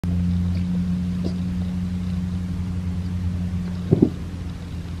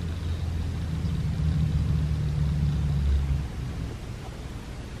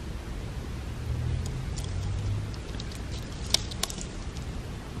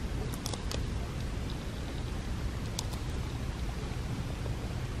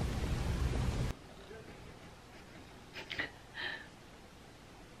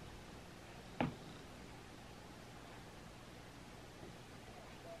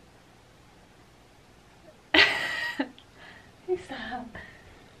Sam.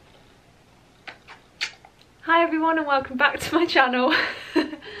 Hi everyone and welcome back to my channel.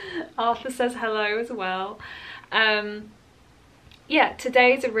 Arthur says hello as well. Yeah,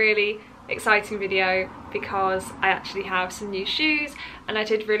 today's a really exciting video because I actually have some new shoes and I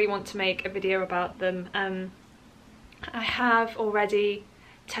did really want to make a video about them. I have already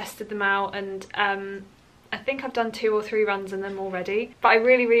tested them out and I think I've done 2 or 3 runs in them already, but I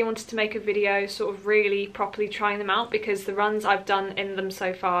really wanted to make a video sort of really properly trying them out because the runs I've done in them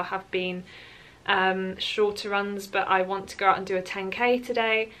so far have been shorter runs, but I want to go out and do a 10k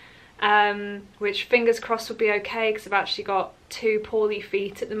today, which fingers crossed will be okay because I've actually got 2 poorly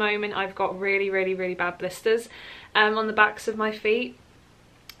feet at the moment. I've got really bad blisters on the backs of my feet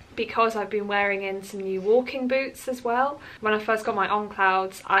because I've been wearing in some new walking boots as well. When I first got my On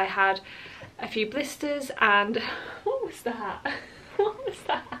Clouds I had a few blisters and what was that? What was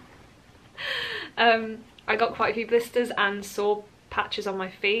that? I got quite a few blisters and sore patches on my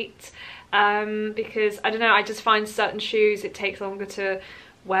feet because I don't know, I just find certain shoes it takes longer to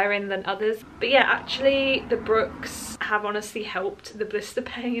wear in than others. But yeah, actually the Brooks have honestly helped the blister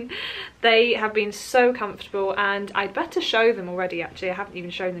pain. They have been so comfortable and I'd better show them already. Actually, I haven't even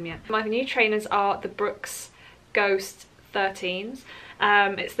shown them yet. My new trainers are the Brooks Ghost 13s.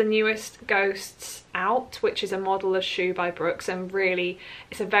 It's the newest Ghosts out, which is a model of shoe by Brooks, and really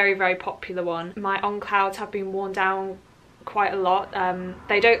it's a very popular one. My On Clouds have been worn down quite a lot.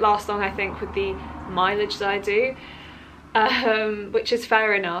 They don't last long, I think, with the mileage that I do, which is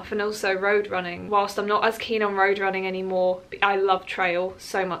fair enough. And also road running, whilst I'm not as keen on road running anymore, I love trail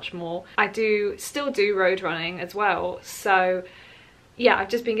so much more. I still do road running as well, so yeah, I've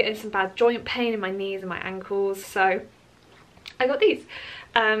just been getting some bad joint pain in my knees and my ankles, so I got these,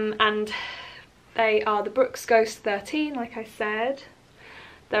 and they are the Brooks Ghost 13, like I said.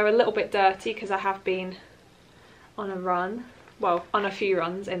 They're a little bit dirty because I have been on a run, well, on a few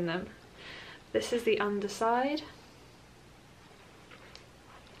runs in them. This is the underside,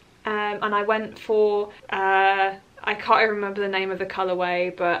 and I went for I can't even remember the name of the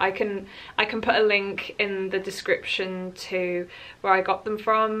colourway, but I can put a link in the description to where I got them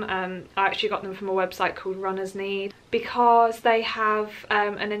from. I actually got them from a website called Runner's Need because they have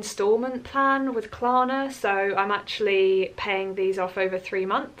an instalment plan with Klarna, so I'm actually paying these off over 3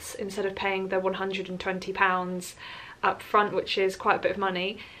 months instead of paying the £120 up front, which is quite a bit of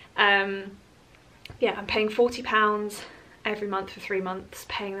money. Yeah, I'm paying £40 every month for 3 months,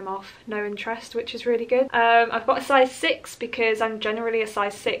 paying them off, no interest, which is really good. I've got a size 6 because I'm generally a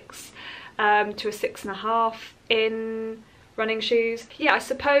size 6 to a 6.5 in running shoes. Yeah, I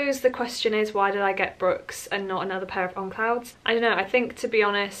suppose the question is, why did I get Brooks and not another pair of On Clouds? I don't know, I think, to be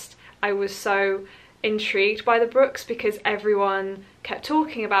honest, I was so intrigued by the Brooks because everyone kept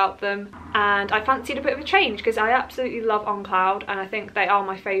talking about them and I fancied a bit of a change because I absolutely love On Cloud and I think they are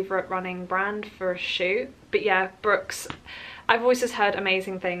my favourite running brand for a shoe. But yeah, Brooks, I've always just heard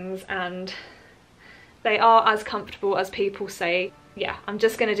amazing things and they are as comfortable as people say. Yeah, I'm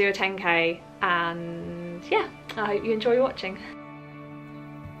just going to do a 10k and yeah, I hope you enjoy watching.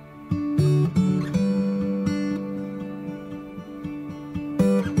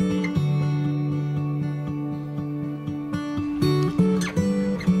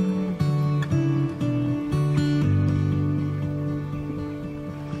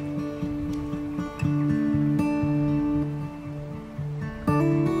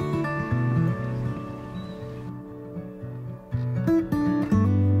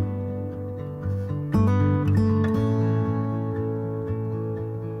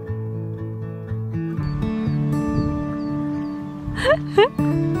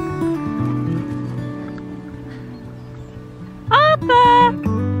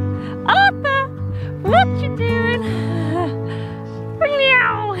 Arthur, what you doing?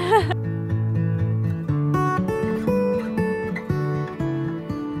 Meow.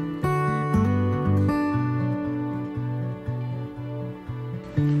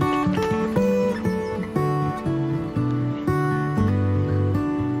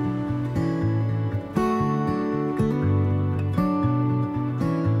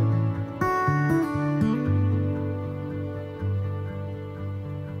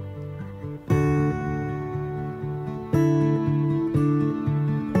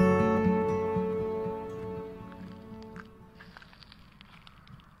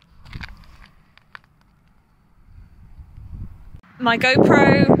 My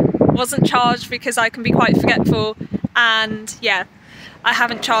GoPro wasn't charged because I can be quite forgetful, and yeah, I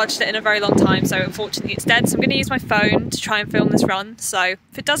haven't charged it in a very long time, so unfortunately it's dead. So I'm going to use my phone to try and film this run. So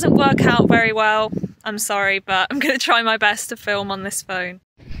if it doesn't work out very well, I'm sorry, but I'm going to try my best to film on this phone.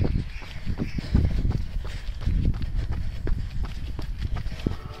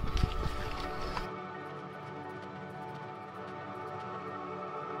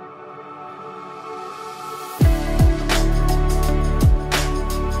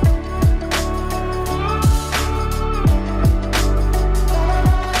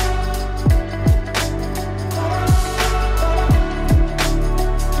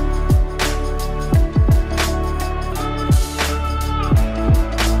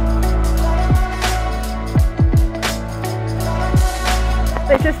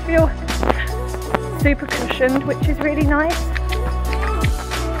 just feel super cushioned, which is really nice.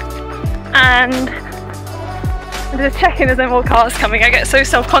 And I'm just checking there's no more cars coming. I get so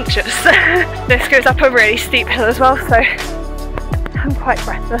self-conscious. This goes up a really steep hill as well, so I'm quite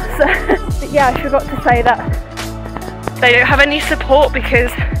breathless. But yeah, I forgot to say that they don't have any support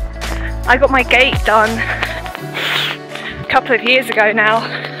because I got my gait done a couple of years ago now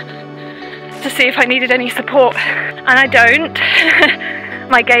to see if I needed any support, and I don't.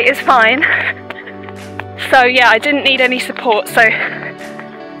 My gait is fine. So yeah, I didn't need any support, so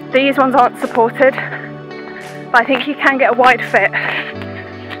these ones aren't supported, but I think you can get a wide fit.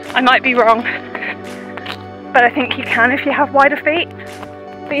 I might be wrong, but I think you can if you have wider feet.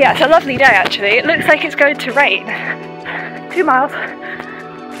 But yeah, it's a lovely day actually. It looks like it's going to rain. 2 miles.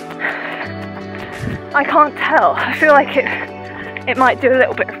 I can't tell. I feel like it might do a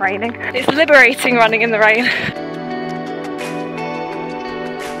little bit of raining. It's liberating running in the rain.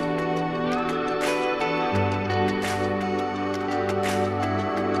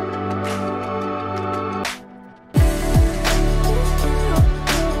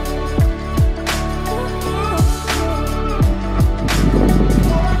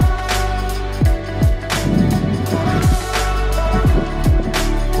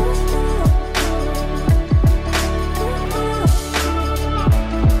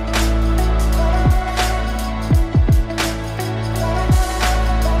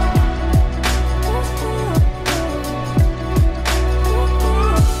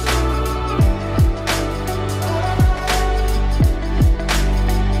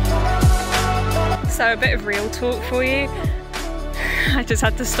 So a bit of real talk for you. I just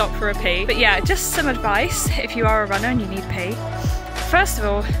had to stop for a pee. But yeah, just some advice if you are a runner and you need pee. First of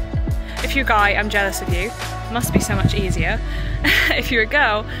all, if you're a guy, I'm jealous of you. It must be so much easier. If you're a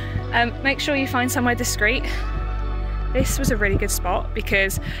girl, make sure you find somewhere discreet. This was a really good spot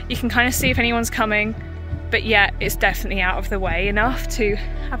because you can kind of see if anyone's coming, but yet it's definitely out of the way enough to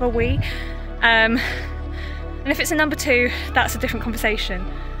have a wee. And if it's a number 2, that's a different conversation.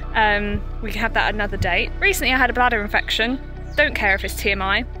 We can have that another date. Recently I had a bladder infection. Don't care if it's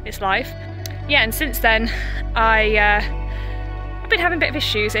TMI, it's life. Yeah, and since then I've been having a bit of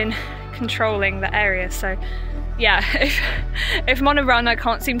issues in controlling the area, so yeah, if I'm on a run I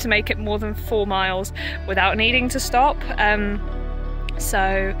can't seem to make it more than 4 miles without needing to stop.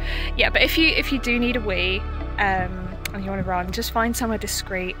 So yeah, but if you do need a wee and you want to run, just find somewhere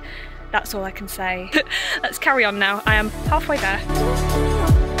discreet. That's all I can say. Let's carry on now. I am halfway there.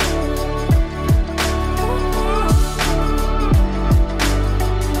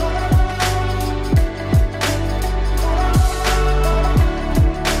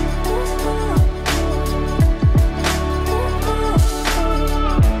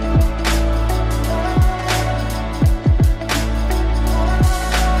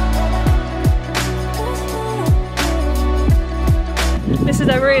 This is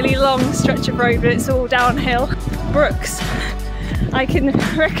a really long stretch of road, but it's all downhill. Brooks, I can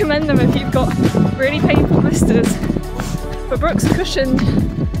recommend them if you've got really painful blisters. But Brooks are cushioned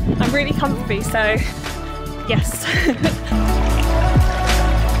and really comfy, so yes.